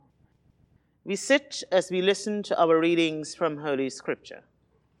We sit as we listen to our readings from Holy Scripture.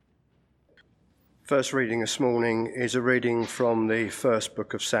 First reading this morning is a reading from the first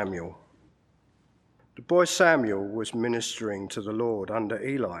book of Samuel. The boy Samuel was ministering to the Lord under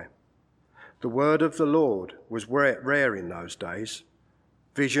Eli. The word of the Lord was rare in those days.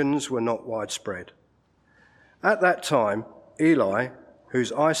 Visions were not widespread. At that time, Eli,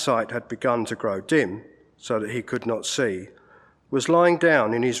 whose eyesight had begun to grow dim so that he could not see, was lying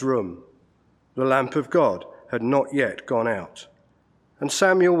down in his room. The lamp of God had not yet gone out, and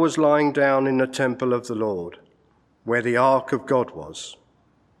Samuel was lying down in the temple of the Lord, where the ark of God was.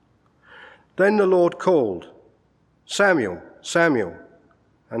 Then the Lord called, "Samuel, Samuel,"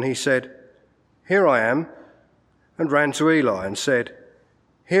 and he said, "Here I am," and ran to Eli and said,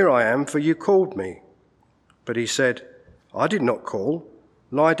 "Here I am, for you called me." But he said, "I did not call.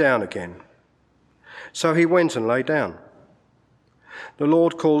 Lie down again." So he went and lay down. The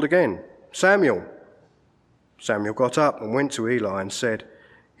Lord called again, "Samuel." Samuel got up and went to Eli and said,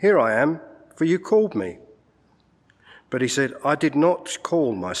 "Here I am, for you called me." But he said, "I did not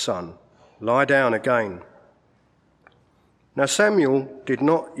call, my son. Lie down again." Now Samuel did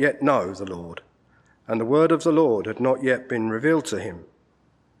not yet know the Lord, and the word of the Lord had not yet been revealed to him.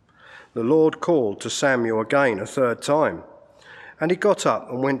 The Lord called to Samuel again a third time, and he got up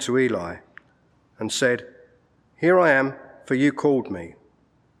and went to Eli and said, "Here I am, for you called me."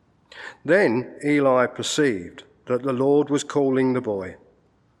 Then Eli perceived that the Lord was calling the boy.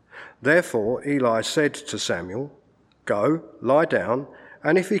 Therefore Eli said to Samuel, "Go, lie down,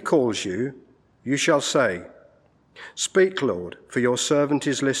 and if he calls you, you shall say, 'Speak, Lord, for your servant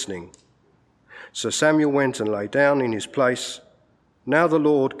is listening.'" So Samuel went and lay down in his place. Now the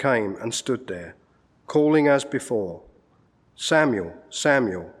Lord came and stood there, calling as before, "Samuel,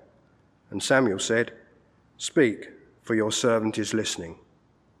 Samuel." And Samuel said, "Speak, for your servant is listening."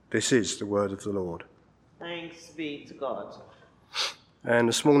 This is the word of the Lord. Thanks be to God. And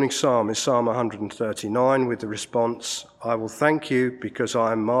this morning's psalm is Psalm 139 with the response, "I will thank you because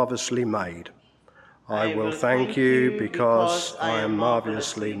I am marvellously made. I will thank you because I am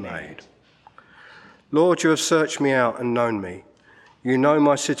marvellously made." Lord, you have searched me out and known me. You know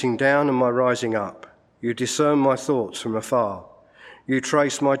my sitting down and my rising up. You discern my thoughts from afar. You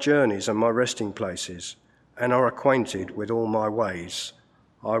trace my journeys and my resting places, and are acquainted with all my ways.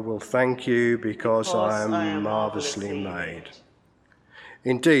 I will thank you because I am marvellously made.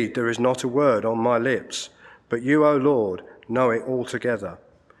 Indeed, there is not a word on my lips, but you, O Lord, know it altogether.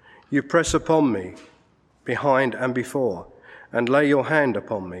 You press upon me, behind and before, and lay your hand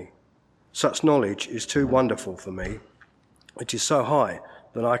upon me. Such knowledge is too wonderful for me. It is so high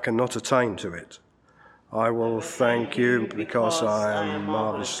that I cannot attain to it. I will thank you because I am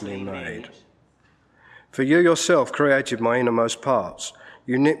marvellously made. For you yourself created my innermost parts.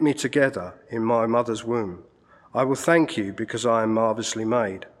 You knit me together in my mother's womb. I will thank you because I am marvellously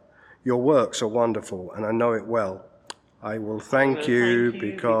made. Your works are wonderful, and I know it well. I will thank you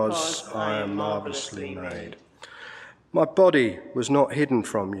because I am marvellously made. My body was not hidden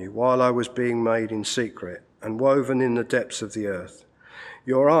from you while I was being made in secret and woven in the depths of the earth.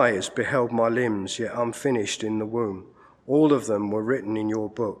 Your eyes beheld my limbs, yet unfinished in the womb. All of them were written in your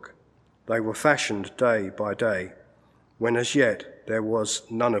book. They were fashioned day by day, when as yet there was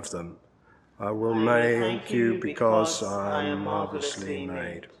none of them. I will thank you because I am marvellously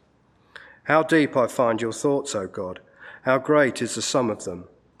made. How deep I find your thoughts, O God. How great is the sum of them.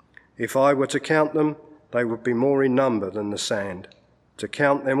 If I were to count them, they would be more in number than the sand. To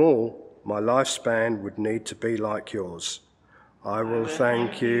count them all, my lifespan would need to be like yours. I will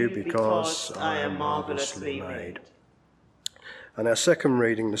thank you because I am marvellously made. And our second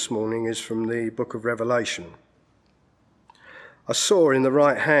reading this morning is from the book of Revelation. I saw in the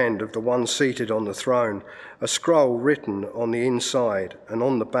right hand of the one seated on the throne a scroll written on the inside and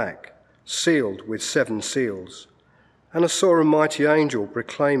on the back, sealed with 7 seals. And I saw a mighty angel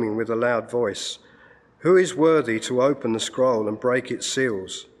proclaiming with a loud voice, "Who is worthy to open the scroll and break its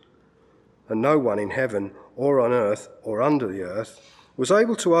seals?" And no one in heaven or on earth or under the earth was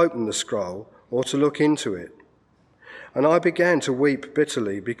able to open the scroll or to look into it. And I began to weep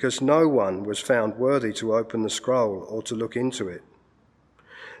bitterly because no one was found worthy to open the scroll or to look into it.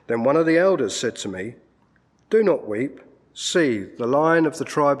 Then one of the elders said to me, "Do not weep. See, the Lion of the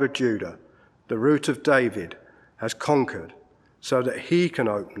tribe of Judah, the Root of David, has conquered, so that he can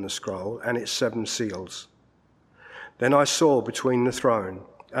open the scroll and its 7 seals." Then I saw between the throne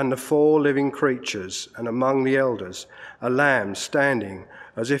and the 4 living creatures and among the elders a lamb standing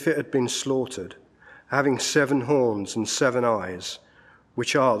as if it had been slaughtered, having 7 horns and 7 eyes,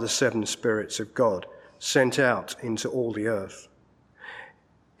 which are the 7 spirits of God sent out into all the earth.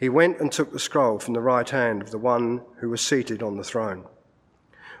 He went and took the scroll from the right hand of the one who was seated on the throne.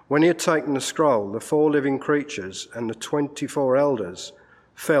 When he had taken the scroll, the 4 living creatures and the 24 elders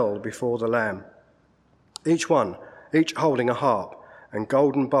fell before the Lamb, each holding a harp and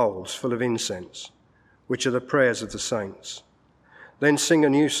golden bowls full of incense, which are the prayers of the saints. Then sing a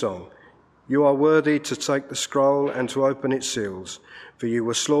new song. You are worthy to take the scroll and to open its seals, for you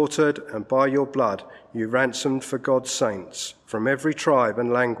were slaughtered, and by your blood you ransomed for God's saints from every tribe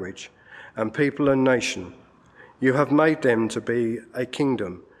and language and people and nation. You have made them to be a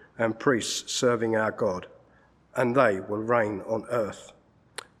kingdom and priests serving our God, and they will reign on earth.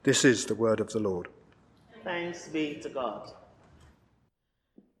 This is the word of the Lord. Thanks be to God.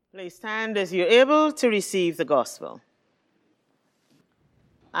 Please stand as you're able to receive the gospel.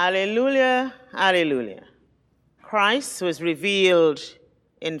 Alleluia, alleluia. Christ was revealed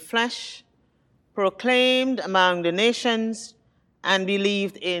in flesh, proclaimed among the nations, and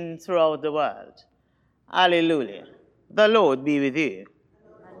believed in throughout the world. Alleluia. The Lord be with you.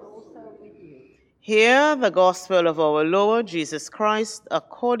 And also with you. Hear the gospel of our Lord Jesus Christ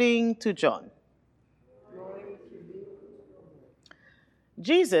according to John. Glory to you.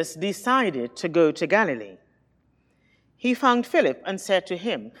 Jesus decided to go to Galilee. He found Philip and said to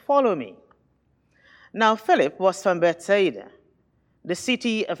him, "Follow me." Now Philip was from Bethsaida, the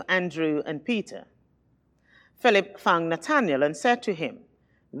city of Andrew and Peter. Philip found Nathanael and said to him,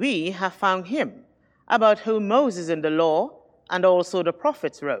 "We have found him, about whom Moses in the law and also the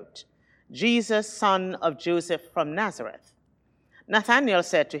prophets wrote, Jesus, son of Joseph from Nazareth." Nathanael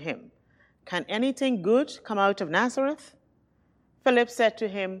said to him, "Can anything good come out of Nazareth?" Philip said to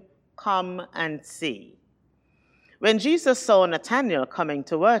him, "Come and see." When Jesus saw Nathanael coming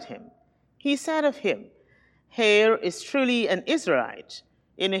toward him, he said of him, "Here is truly an Israelite,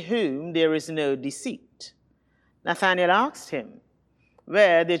 in whom there is no deceit." Nathanael asked him,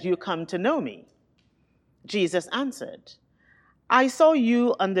 "Where did you come to know me?" Jesus answered, "I saw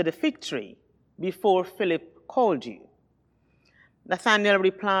you under the fig tree before Philip called you." Nathanael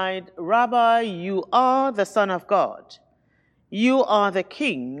replied, "Rabbi, you are the Son of God. You are the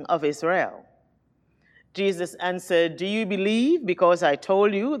King of Israel." Jesus answered, "Do you believe because I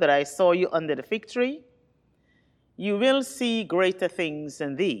told you that I saw you under the fig tree? You will see greater things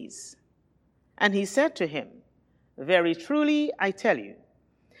than these." And he said to him, "Very truly I tell you,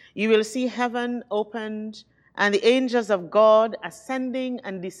 you will see heaven opened and the angels of God ascending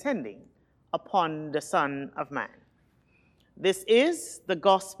and descending upon the Son of Man." This is the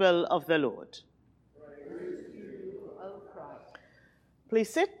gospel of the Lord. Praise to you, O Christ. Please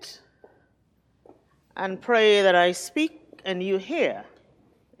sit and pray that I speak and you hear,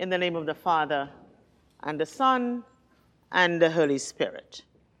 in the name of the Father, and the Son, and the Holy Spirit.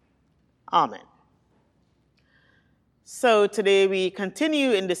 Amen. So today we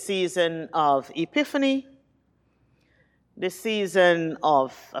continue in the season of Epiphany, the season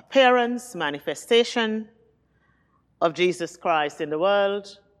of appearance, manifestation of Jesus Christ in the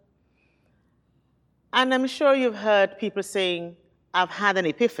world. And I'm sure you've heard people saying, "I've had an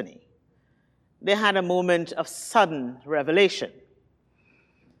epiphany." They had a moment of sudden revelation.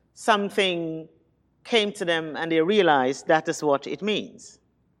 Something came to them and they realized that is what it means.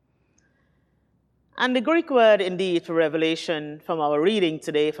 And the Greek word indeed for revelation from our reading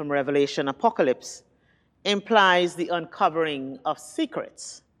today from Revelation Apocalypse implies the uncovering of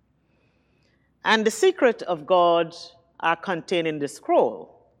secrets. And the secret of God are contained in the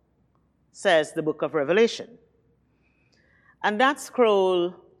scroll, says the book of Revelation. And that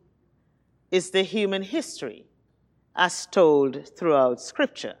scroll is the human history as told throughout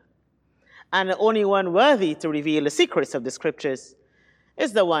Scripture. And the only one worthy to reveal the secrets of the Scriptures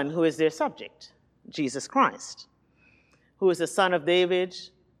is the one who is their subject, Jesus Christ, who is the Son of David,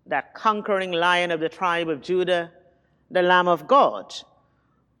 that conquering Lion of the tribe of Judah, the Lamb of God,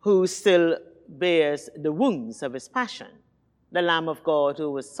 who still bears the wounds of his passion, the Lamb of God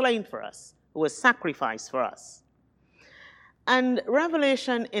who was slain for us, who was sacrificed for us. And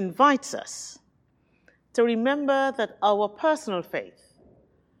Revelation invites us to remember that our personal faith,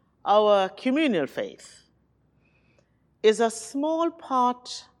 our communal faith, is a small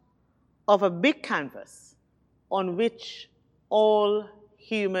part of a big canvas on which all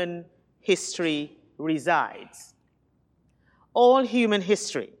human history resides. All human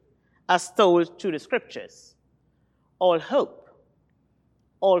history, as told through the Scriptures, all hope,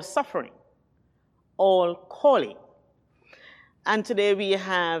 all suffering, all calling. And today we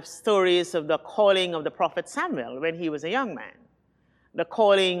have stories of the calling of the prophet Samuel when he was a young man, the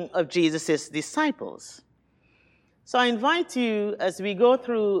calling of Jesus' disciples. So I invite you, as we go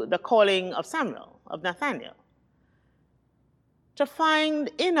through the calling of Samuel, of Nathanael, to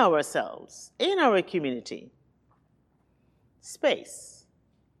find in ourselves, in our community, space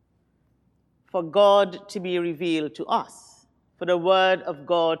for God to be revealed to us, for the Word of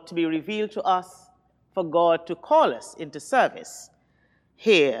God to be revealed to us, for God to call us into service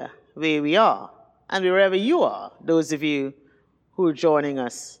here where we are and wherever you are, those of you who are joining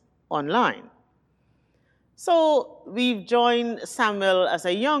us online. So we've joined Samuel as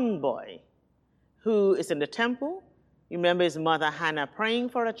a young boy who is in the temple. You remember his mother Hannah praying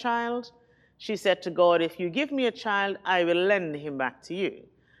for a child. She said to God, if you give me a child, I will lend him back to you.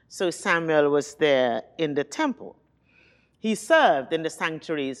 So Samuel was there in the temple. He served in the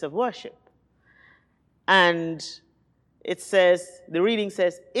sanctuaries of worship. And it says, the reading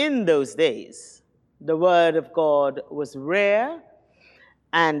says, in those days, the word of God was rare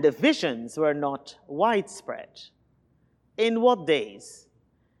and the visions were not widespread. In what days?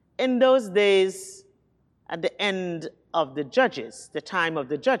 In those days, at the end of the judges, the time of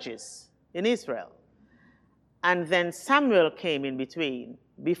the judges in Israel. And then Samuel came in between,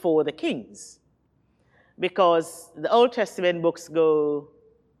 before the kings. Because the Old Testament books go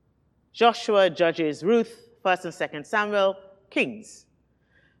Joshua, Judges, Ruth, 1st and 2nd Samuel, Kings.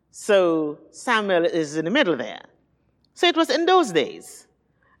 So Samuel is in the middle there. So it was in those days.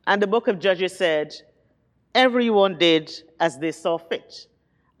 And the book of Judges said, everyone did as they saw fit.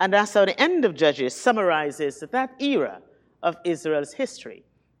 And that's how the end of Judges summarizes that era of Israel's history.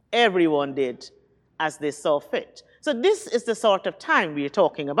 Everyone did as they saw fit. So this is the sort of time we are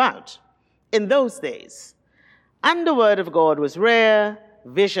talking about in those days. And the word of God was rare,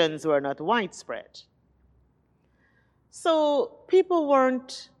 visions were not widespread. So people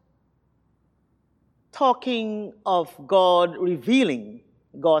weren't talking of God revealing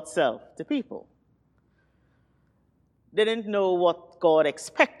God's self to people. They didn't know what God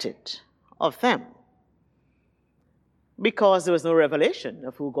expected of them because there was no revelation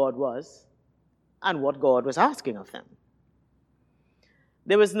of who God was and what God was asking of them.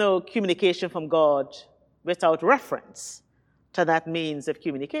 There was no communication from God without reference to that means of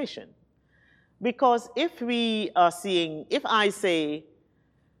communication. Because if I say,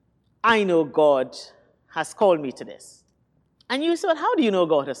 I know God has called me to this, and you say, well, how do you know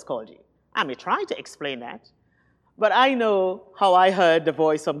God has called you? I may try to explain that, but I know how I heard the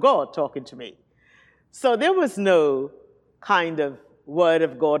voice of God talking to me. So there was no kind of word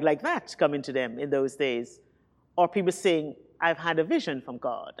of God like that coming to them in those days, or people saying, I've had a vision from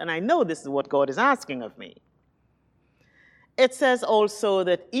God, and I know this is what God is asking of me. It says also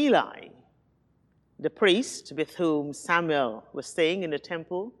that Eli, the priest with whom Samuel was staying in the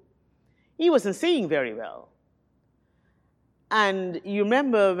temple, he wasn't seeing very well. And you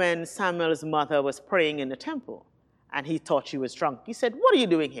remember when Samuel's mother was praying in the temple, and he thought she was drunk. He said, what are you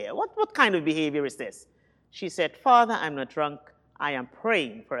doing here? What kind of behavior is this? She said, Father, I'm not drunk. I am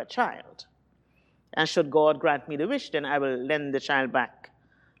praying for a child. And should God grant me the wish, then I will lend the child back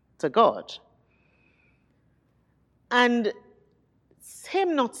to God. And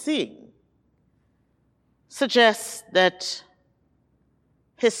him not seeing suggests that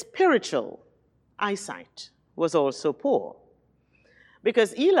his spiritual eyesight was also poor.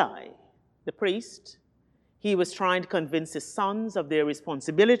 Because Eli, the priest, he was trying to convince his sons of their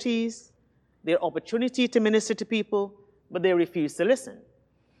responsibilities, their opportunity to minister to people, but they refused to listen.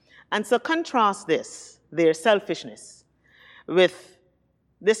 And so contrast this, their selfishness, with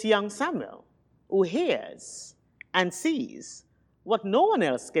this young Samuel who hears and sees what no one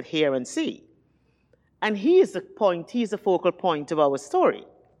else could hear and see. And he is the focal point of our story.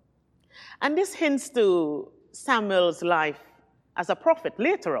 And this hints to Samuel's life as a prophet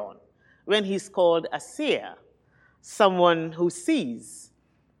later on, when he's called a seer, someone who sees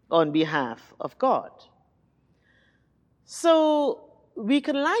on behalf of God. So we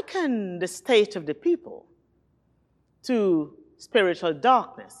can liken the state of the people to spiritual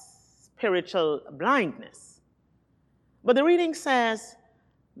darkness, spiritual blindness. But the reading says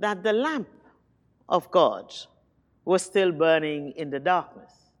that the lamp of God was still burning in the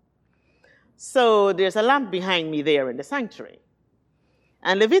darkness. So there's a lamp behind me there in the sanctuary.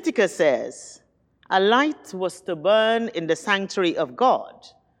 And Leviticus says, a light was to burn in the sanctuary of God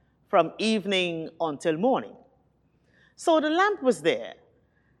from evening until morning. So the lamp was there,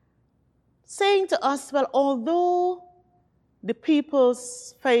 saying to us, well, although the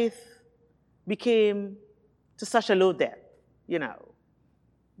people's faith became to such a low depth,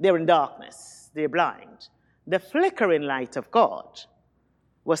 they're in darkness, they're blind, the flickering light of God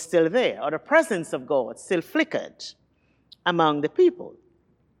was still there, or the presence of God still flickered among the people.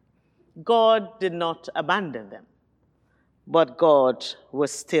 God did not abandon them, but God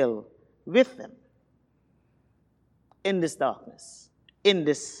was still with them. in this darkness, in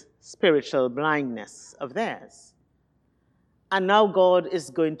this spiritual blindness of theirs. And now God is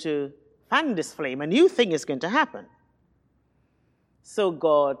going to fan this flame. A new thing is going to happen. So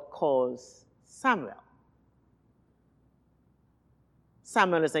God calls Samuel.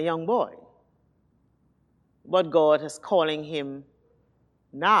 Samuel is a young boy, but God is calling him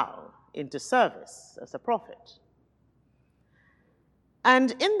now into service as a prophet.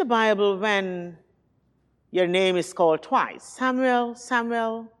 And in the Bible, when your name is called twice, Samuel,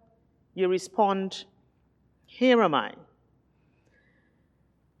 Samuel, you respond, here am I.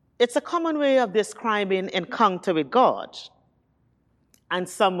 It's a common way of describing encounter with God and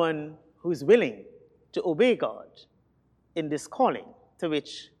someone who's willing to obey God in this calling to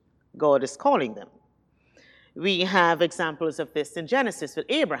which God is calling them. We have examples of this in Genesis with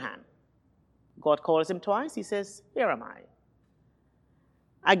Abraham. God calls him twice. He says, here am I.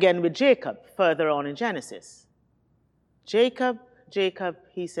 Again with Jacob, further on in Genesis. Jacob, Jacob,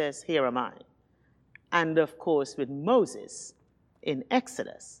 he says, here am I. And of course with Moses in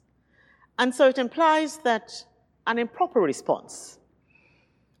Exodus. And so it implies that an improper response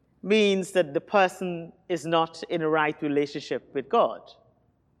means that the person is not in a right relationship with God.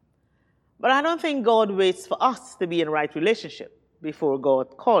 But I don't think God waits for us to be in a right relationship before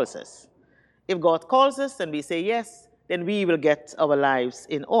God calls us. If God calls us and we say yes, then we will get our lives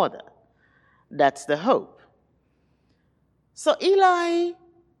in order. That's the hope. So Eli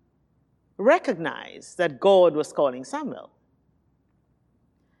recognized that God was calling Samuel.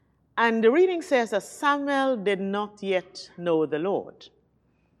 And the reading says that Samuel did not yet know the Lord.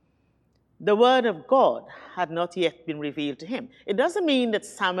 The word of God had not yet been revealed to him. It doesn't mean that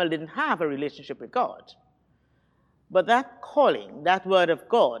Samuel didn't have a relationship with God. But that calling, that word of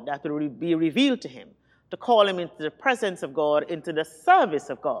God that will be revealed to him, to call him into the presence of God, into the service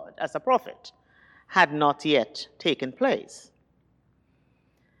of God as a prophet, had not yet taken place.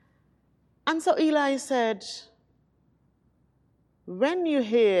 And so Eli said, when you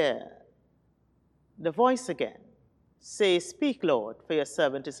hear the voice again, say, speak, Lord, for your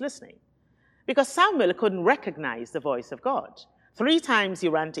servant is listening. Because Samuel couldn't recognize the voice of God. 3 times he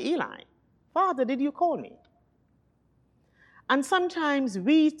ran to Eli. Father, did you call me? And sometimes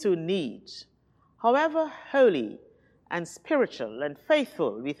we too need, however holy and spiritual and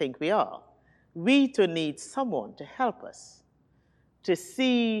faithful we think we are, we too need someone to help us to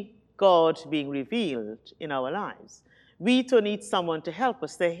see God being revealed in our lives. We too need someone to help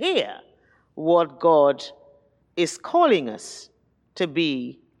us to hear what God is calling us to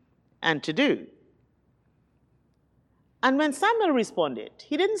be and to do. And when Samuel responded,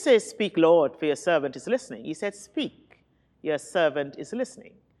 he didn't say, speak, Lord, for your servant is listening. He said, speak, your servant is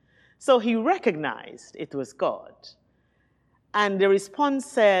listening. So he recognized it was God. And the response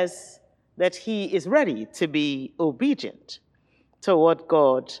says that he is ready to be obedient to what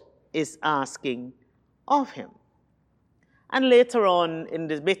God is asking of him. And later on in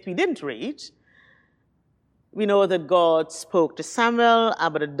this bit we didn't read, we know that God spoke to Samuel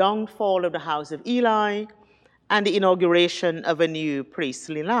about the downfall of the house of Eli and the inauguration of a new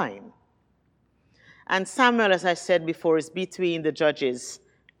priestly line. And Samuel, as I said before, is between the judges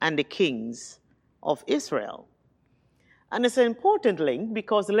and the kings of Israel. And it's an important link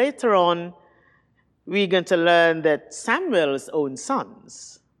because later on we're going to learn that Samuel's own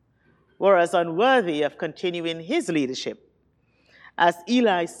sons were as unworthy of continuing his leadership as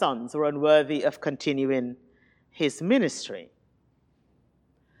Eli's sons were unworthy of continuing his ministry.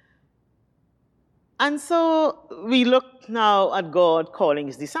 And so we look now at God calling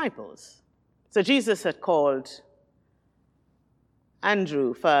his disciples. So Jesus had called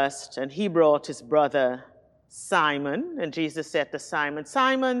Andrew first, and he brought his brother Simon. And Jesus said to Simon,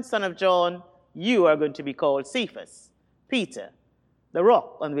 Simon, son of John, you are going to be called Cephas, Peter, the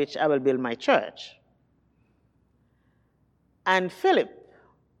rock on which I will build my church. And Philip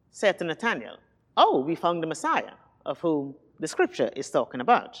said to Nathanael, oh, we found the Messiah, of whom the scripture is talking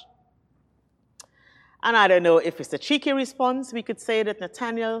about. And I don't know if it's a cheeky response. We could say that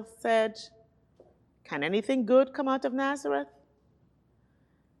Nathanael said, can anything good come out of Nazareth?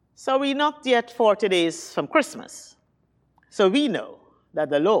 So we're not yet 40 days from Christmas. So we know that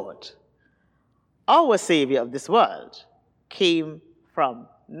the Lord, our Savior of this world, came from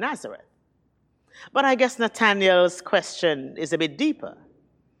Nazareth. But I guess Nathanael's question is a bit deeper.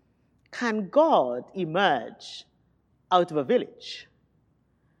 Can God emerge out of a village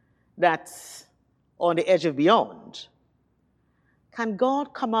that's on the edge of beyond? Can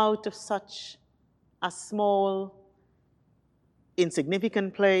God come out of such a small,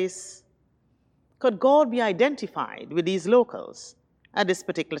 insignificant place? Could God be identified with these locals at this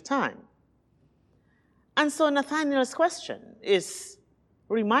particular time? And so Nathaniel's question is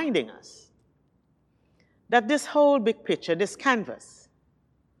reminding us that this whole big picture, this canvas,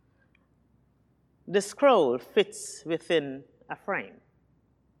 the scroll fits within a frame.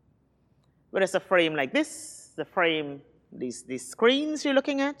 Whether it's a frame like this, the frame, these screens you're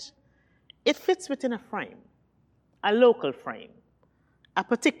looking at, it fits within a frame, a local frame, a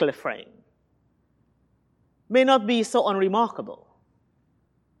particular frame. May not be so unremarkable.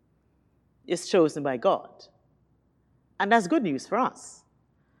 It's chosen by God. And that's good news for us,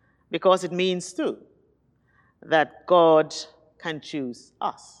 because it means too that God can choose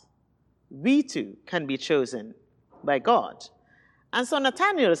us. We too can be chosen by God. And so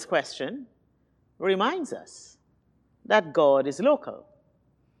Nathaniel's question reminds us that God is local.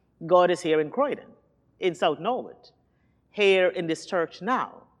 God is here in Croydon, in South Norwood, here in this church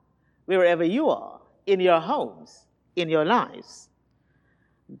now, wherever you are, in your homes, in your lives.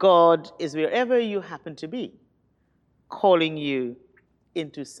 God is wherever you happen to be, calling you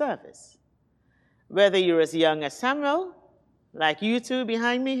into service. Whether you're as young as Samuel, like you two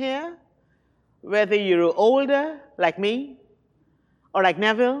behind me here, whether you're older, like me, or like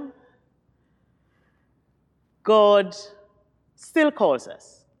Neville, God still calls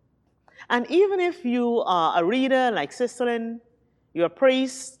us. And even if you are a reader, like Sisterlyn, you're a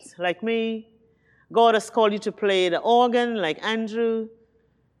priest, like me, God has called you to play the organ, like Andrew,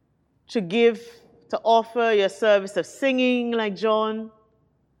 to offer your service of singing, like John.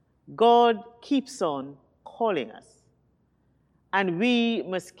 God keeps on calling us. And we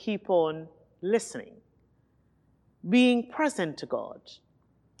must keep on listening, being present to God,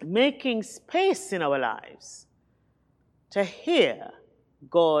 making space in our lives to hear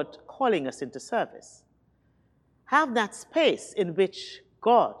God calling us into service. Have that space in which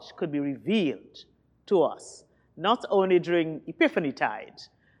God could be revealed to us, not only during Epiphany tide,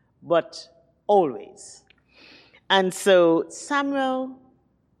 but always. And so, Samuel,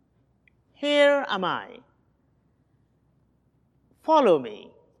 here am I. Follow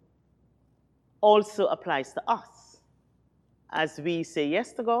me also applies to us as we say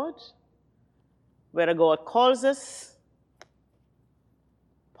yes to God, whether God calls us,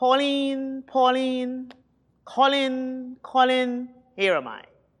 Pauline, Pauline, Colin, Colin, here am I.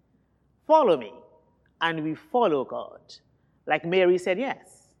 Follow me. And we follow God. Like Mary said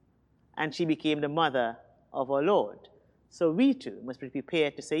yes, and she became the mother of our Lord. So we too must be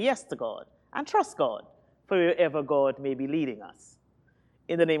prepared to say yes to God and trust God for wherever God may be leading us.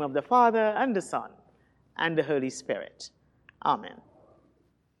 In the name of the Father, and the Son, and the Holy Spirit. Amen.